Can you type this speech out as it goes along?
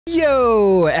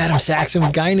Yo, Adam Saxon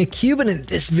with Guy in a Cube, and in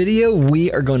this video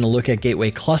we are going to look at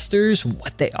gateway clusters,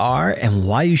 what they are, and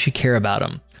why you should care about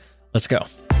them. Let's go.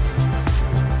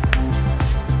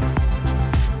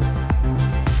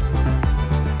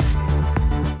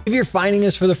 If you're finding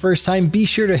us for the first time, be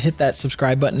sure to hit that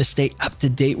subscribe button to stay up to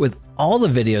date with all the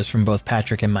videos from both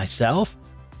Patrick and myself.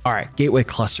 All right, gateway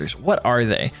clusters, what are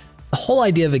they? The whole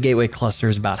idea of a gateway cluster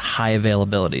is about high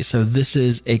availability. So this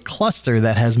is a cluster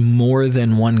that has more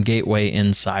than one gateway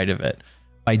inside of it.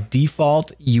 By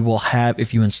default, you will have,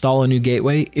 if you install a new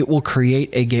gateway, it will create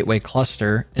a gateway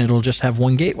cluster and it'll just have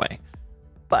one gateway.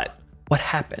 But what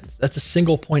happens? That's a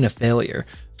single point of failure.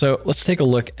 So let's take a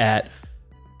look at,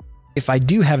 if I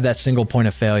do have that single point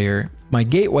of failure, my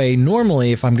gateway,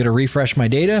 normally, if I'm going to refresh my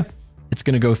data, it's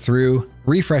going to go through,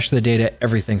 refresh the data,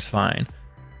 everything's fine.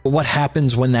 But what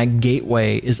happens when that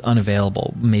gateway is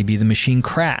unavailable? Maybe the machine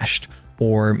crashed,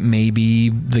 or maybe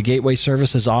the gateway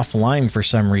service is offline for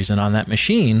some reason on that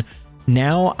machine.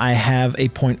 Now I have a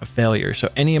point of failure. So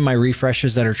any of my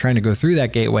refreshes that are trying to go through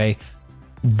that gateway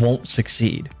won't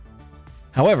succeed.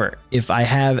 However, if I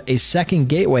have a second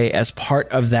gateway as part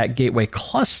of that gateway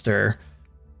cluster,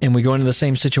 and we go into the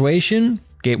same situation,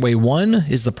 gateway 1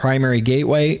 is the primary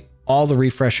gateway, all the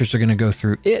refreshers are going to go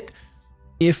through it.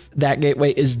 If that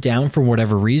gateway is down for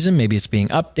whatever reason, maybe it's being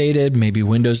updated, maybe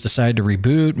Windows decided to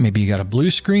reboot, maybe you got a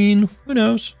blue screen, who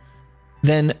knows?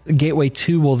 Then gateway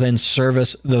 2 will then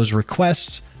service those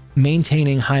requests,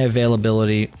 maintaining high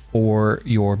availability for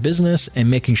your business and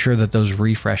making sure that those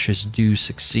refreshes do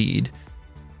succeed.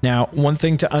 Now, one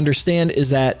thing to understand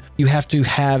is that you have to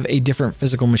have a different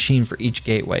physical machine for each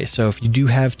gateway. So if you do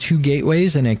have 2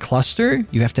 gateways in a cluster,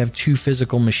 you have to have 2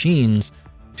 physical machines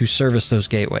to service those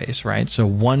gateways, right? So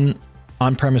one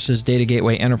on-premises data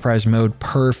gateway enterprise mode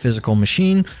per physical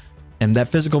machine. And that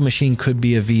physical machine could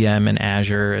be a VM in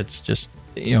Azure. It's just,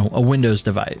 you know, a Windows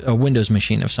device, a Windows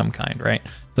machine of some kind, right?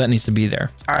 So that needs to be there.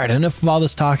 All right, enough of all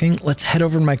this talking. Let's head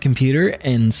over to my computer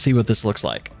and see what this looks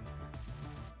like.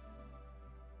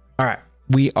 All right,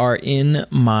 we are in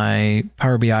my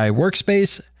Power BI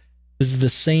Workspace. This is the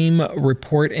same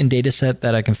report and data set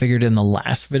that I configured in the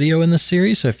last video in this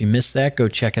series. So if you missed that, go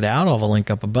check it out. I'll have a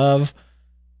link up above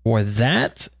for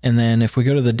that. And then if we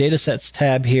go to the datasets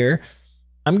tab here,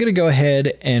 I'm going to go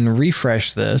ahead and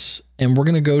refresh this. And we're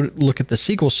going to go look at the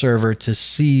SQL Server to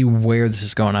see where this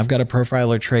is going. I've got a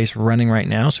profiler trace running right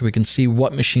now so we can see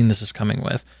what machine this is coming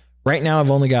with. Right now,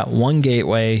 I've only got one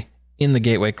gateway in the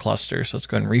gateway cluster. So let's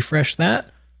go ahead and refresh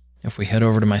that. If we head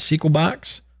over to my SQL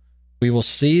box, we will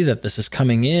see that this is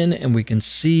coming in and we can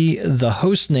see the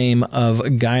host name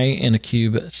of Guy in a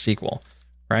Cube SQL,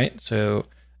 right? So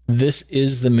this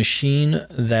is the machine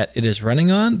that it is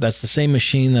running on. That's the same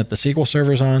machine that the SQL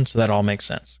server's on. So that all makes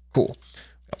sense. Cool.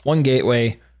 We've got one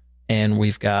gateway and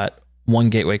we've got one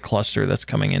gateway cluster that's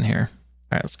coming in here.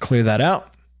 All right, let's clear that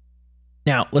out.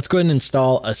 Now let's go ahead and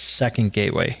install a second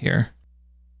gateway here.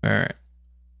 All right.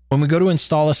 When we go to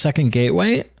install a second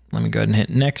gateway, let me go ahead and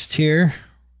hit next here.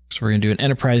 So we're going to do an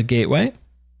enterprise gateway.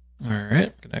 All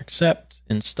right, going to accept,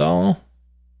 install.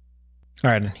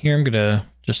 All right, and here I'm going to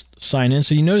just sign in.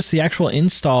 So you notice the actual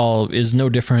install is no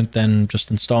different than just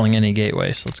installing any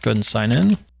gateway. So let's go ahead and sign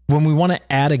in. When we want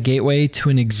to add a gateway to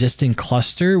an existing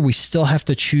cluster, we still have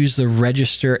to choose to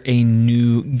register a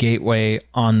new gateway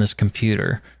on this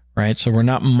computer, right? So we're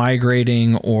not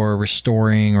migrating or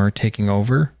restoring or taking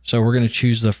over. So we're going to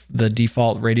choose the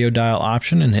default radio dial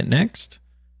option and hit next.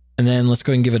 And then let's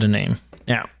go ahead and give it a name.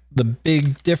 Now, the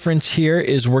big difference here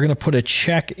is we're going to put a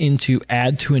check into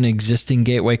add to an existing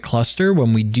gateway cluster.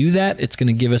 When we do that, it's going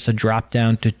to give us a drop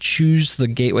down to choose the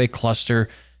gateway cluster.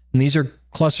 And these are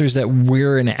clusters that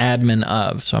we're an admin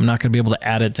of. So I'm not going to be able to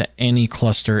add it to any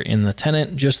cluster in the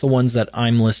tenant, just the ones that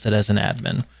I'm listed as an admin. Go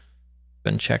ahead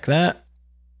and check that.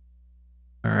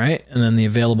 All right. And then the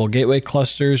available gateway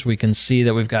clusters, we can see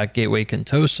that we've got Gateway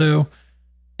Contoso.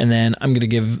 And then I'm going to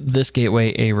give this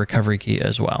gateway a recovery key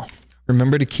as well.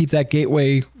 Remember to keep that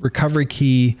gateway recovery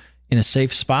key in a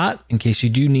safe spot in case you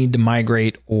do need to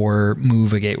migrate or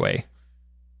move a gateway.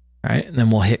 All right, and then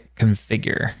we'll hit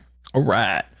configure. All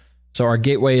right, so our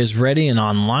gateway is ready and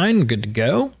online, good to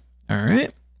go. All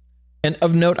right, and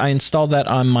of note, I installed that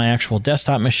on my actual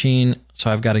desktop machine. So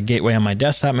I've got a gateway on my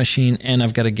desktop machine and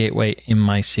I've got a gateway in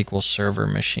my SQL Server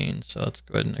machine. So let's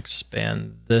go ahead and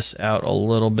expand this out a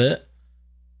little bit.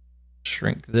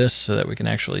 Shrink this so that we can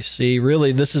actually see.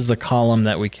 Really, this is the column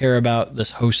that we care about,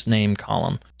 this host name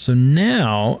column. So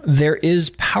now there is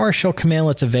PowerShell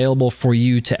commandlets available for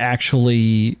you to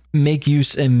actually make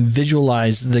use and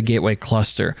visualize the gateway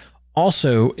cluster.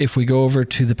 Also, if we go over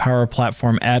to the Power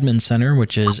Platform Admin Center,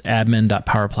 which is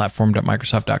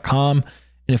admin.powerplatform.microsoft.com,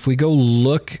 and if we go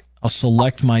look, I'll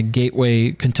select my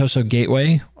gateway, Contoso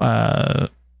gateway,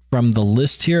 from the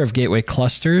list here of gateway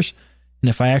clusters. And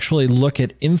if I actually look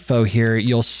at info here,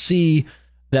 you'll see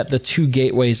that the two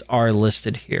gateways are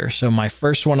listed here. So my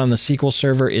first one on the SQL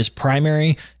Server is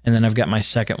primary, and then I've got my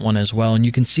second one as well. And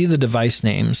you can see the device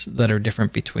names that are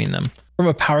different between them. From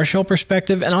a PowerShell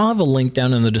perspective, and I'll have a link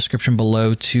down in the description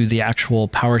below to the actual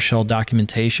PowerShell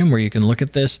documentation where you can look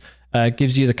at this. It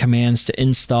gives you the commands to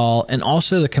install and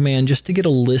also the command just to get a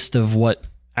list of what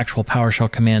actual PowerShell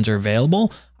commands are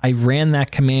available. I ran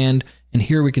that command, and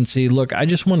here we can see, look, I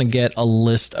just want to get a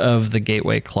list of the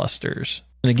gateway clusters.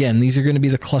 And again, these are going to be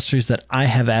the clusters that I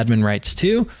have admin rights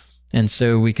to. And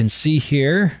so we can see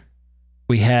here,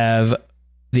 we have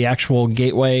the actual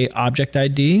gateway object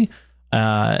ID.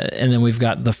 And then we've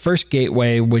got the first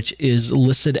gateway, which is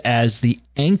listed as the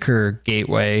anchor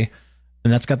gateway.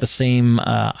 And that's got the same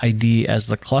ID as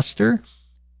the cluster.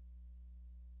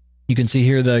 You can see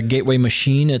here the gateway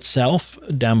machine itself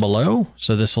down below.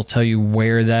 So this will tell you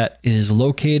where that is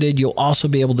located. You'll also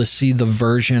be able to see the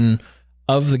version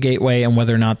of the gateway and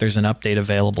whether or not there's an update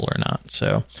available or not.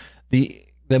 So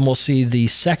then we'll see the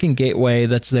second gateway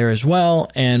that's there as well.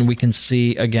 And we can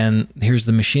see, again, here's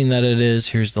the machine that it is.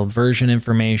 Here's the version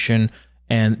information.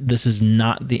 And this is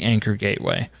not the anchor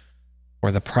gateway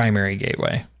or the primary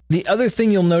gateway. The other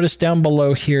thing you'll notice down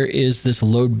below here is this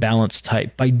load balance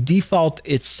type. By default,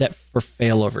 it's set for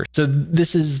failover. So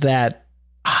this is that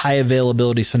high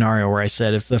availability scenario where I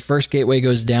said if the first gateway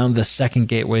goes down, the second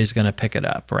gateway is going to pick it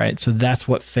up, right? So that's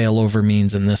what failover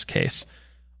means in this case.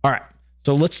 All right,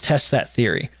 so let's test that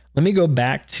theory. Let me go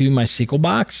back to my SQL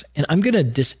box, and I'm going to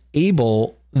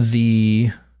disable the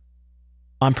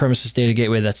on-premises data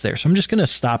gateway that's there. So I'm just going to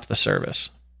stop the service.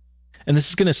 And this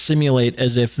is going to simulate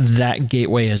as if that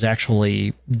gateway is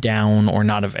actually down or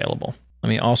not available. Let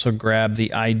me also grab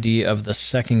the ID of the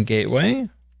second gateway.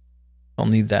 I'll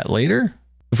need that later.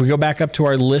 If we go back up to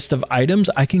our list of items,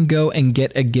 I can go and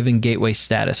get a given gateway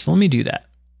status. So let me do that.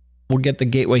 We'll get the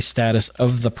gateway status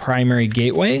of the primary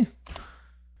gateway.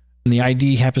 And the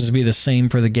ID happens to be the same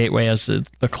for the gateway as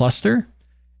the cluster.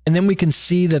 And then we can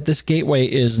see that this gateway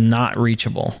is not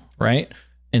reachable, right?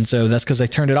 And so that's because I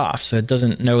turned it off. So it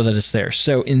doesn't know that it's there.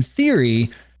 So in theory,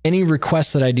 any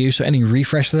request that I do, so any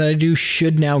refresh that I do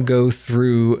should now go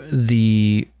through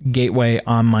the gateway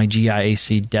on my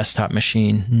GIAC desktop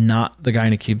machine, not the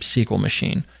Gynacube SQL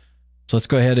machine. So let's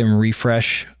go ahead and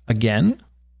refresh again.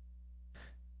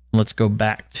 Let's go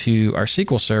back to our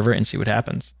SQL server and see what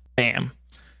happens. Bam.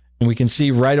 And we can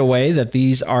see right away that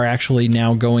these are actually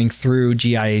now going through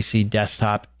GIAC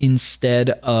desktop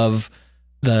instead of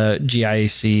the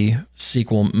GIAC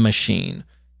SQL machine.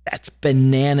 That's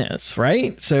bananas,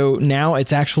 right? So now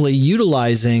it's actually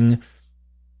utilizing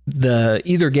the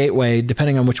either gateway,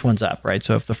 depending on which one's up, right?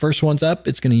 So if the first one's up,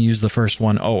 it's going to use the first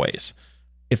one always.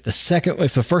 If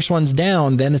the first one's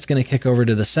down, then it's going to kick over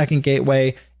to the second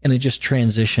gateway, and it just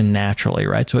transitioned naturally,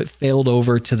 right? So it failed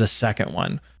over to the second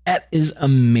one. That is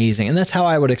amazing. And that's how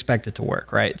I would expect it to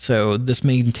work, right? So this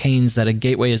maintains that a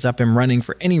gateway is up and running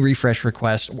for any refresh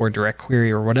request or direct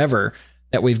query or whatever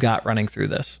that we've got running through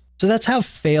this. So that's how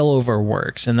failover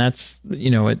works. And that's,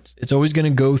 it's always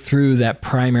going to go through that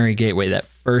primary gateway, that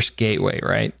first gateway,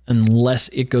 right? Unless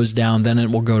it goes down, then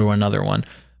it will go to another one.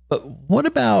 But what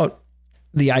about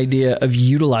the idea of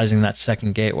utilizing that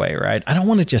second gateway, right? I don't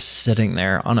want it just sitting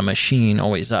there on a machine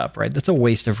always up, right? That's a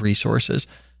waste of resources.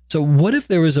 So what if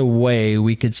there was a way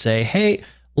we could say, hey,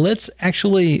 let's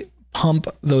actually pump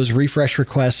those refresh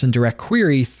requests and direct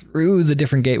query through the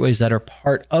different gateways that are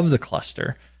part of the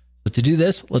cluster? So to do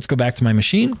this, let's go back to my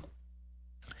machine.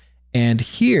 And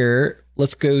here,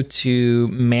 let's go to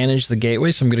manage the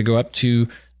gateway. So I'm going to go up to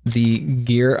the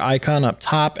gear icon up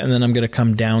top, and then I'm going to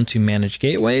come down to manage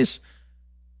gateways.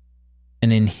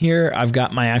 And in here, I've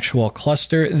got my actual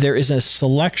cluster. There is a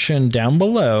selection down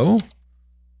below,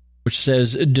 which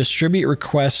says distribute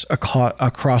requests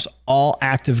across all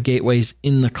active gateways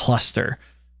in the cluster.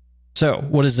 So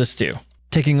what does this do?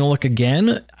 Taking a look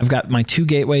again, I've got my two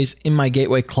gateways in my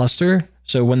gateway cluster.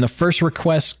 So when the first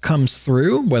request comes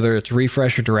through, whether it's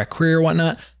refresh or direct query or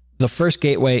whatnot, the first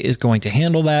gateway is going to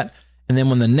handle that. And then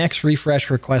when the next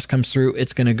refresh request comes through,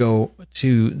 it's going to go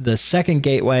to the second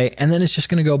gateway, and then it's just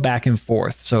going to go back and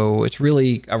forth. So it's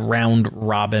really a round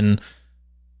robin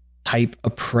type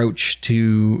approach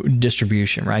to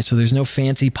distribution, right? So there's no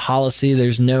fancy policy.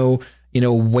 There's no,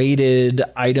 weighted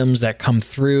items that come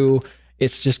through.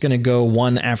 it's just going to go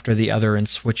one after the other and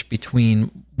switch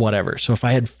between whatever. So if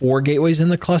I had 4 gateways in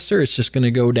the cluster, it's just going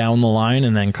to go down the line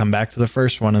and then come back to the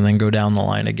first one and then go down the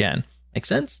line again. Make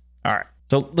sense? All right.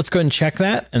 So let's go ahead and check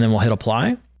that, and then we'll hit apply.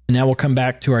 And now we'll come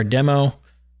back to our demo,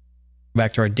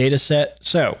 back to our data set.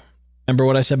 So remember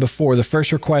what I said before, the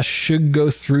first request should go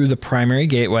through the primary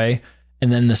gateway,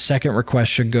 and then the second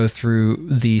request should go through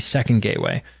the second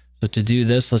gateway. So to do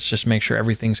this, let's just make sure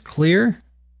everything's clear.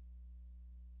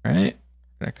 All right,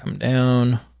 we're gonna come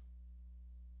down.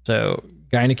 So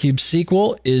Gynacube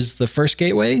SQL is the first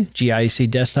gateway. GIEC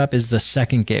Desktop is the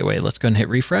second gateway. Let's go and hit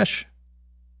refresh.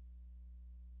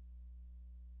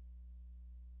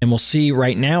 And we'll see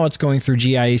right now it's going through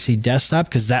GIEC Desktop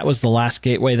because that was the last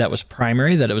gateway that was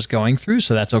primary that it was going through.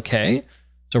 So that's okay.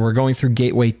 So we're going through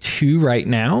gateway 2 right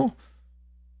now.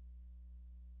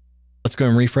 Let's go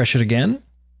and refresh it again.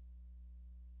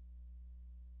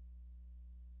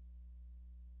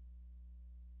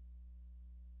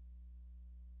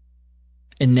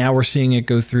 And now we're seeing it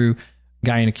go through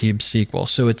Gynacube SQL.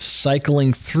 So it's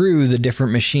cycling through the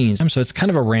different machines. So it's kind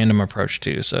of a random approach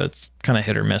too. So it's kind of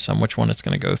hit or miss on which one it's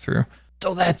going to go through.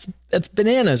 So that's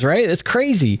bananas, right? It's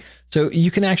crazy. So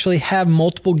you can actually have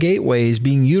multiple gateways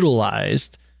being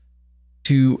utilized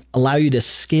to allow you to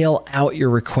scale out your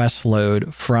request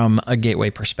load from a gateway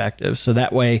perspective. So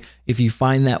that way, if you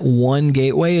find that one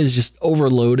gateway is just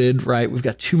overloaded, right? We've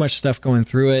got too much stuff going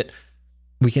through it.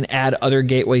 We can add other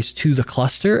gateways to the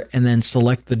cluster and then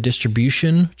select the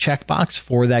distribution checkbox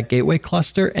for that gateway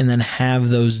cluster and then have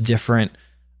those different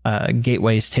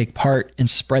gateways take part and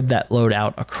spread that load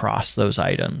out across those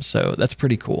items. So that's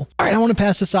pretty cool. All right, I want to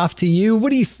pass this off to you. What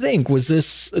do you think?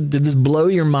 Did this blow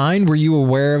your mind? Were you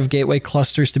aware of gateway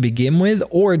clusters to begin with?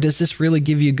 Or does this really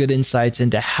give you good insights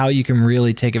into how you can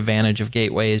really take advantage of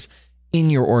gateways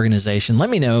in your organization? Let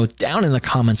me know down in the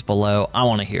comments below. I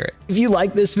want to hear it. If you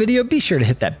like this video, be sure to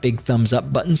hit that big thumbs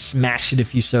up button, smash it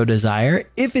if you so desire.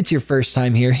 If it's your first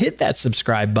time here, hit that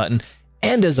subscribe button.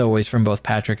 And as always, from both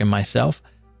Patrick and myself,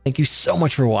 thank you so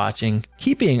much for watching.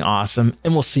 Keep being awesome,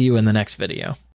 and we'll see you in the next video.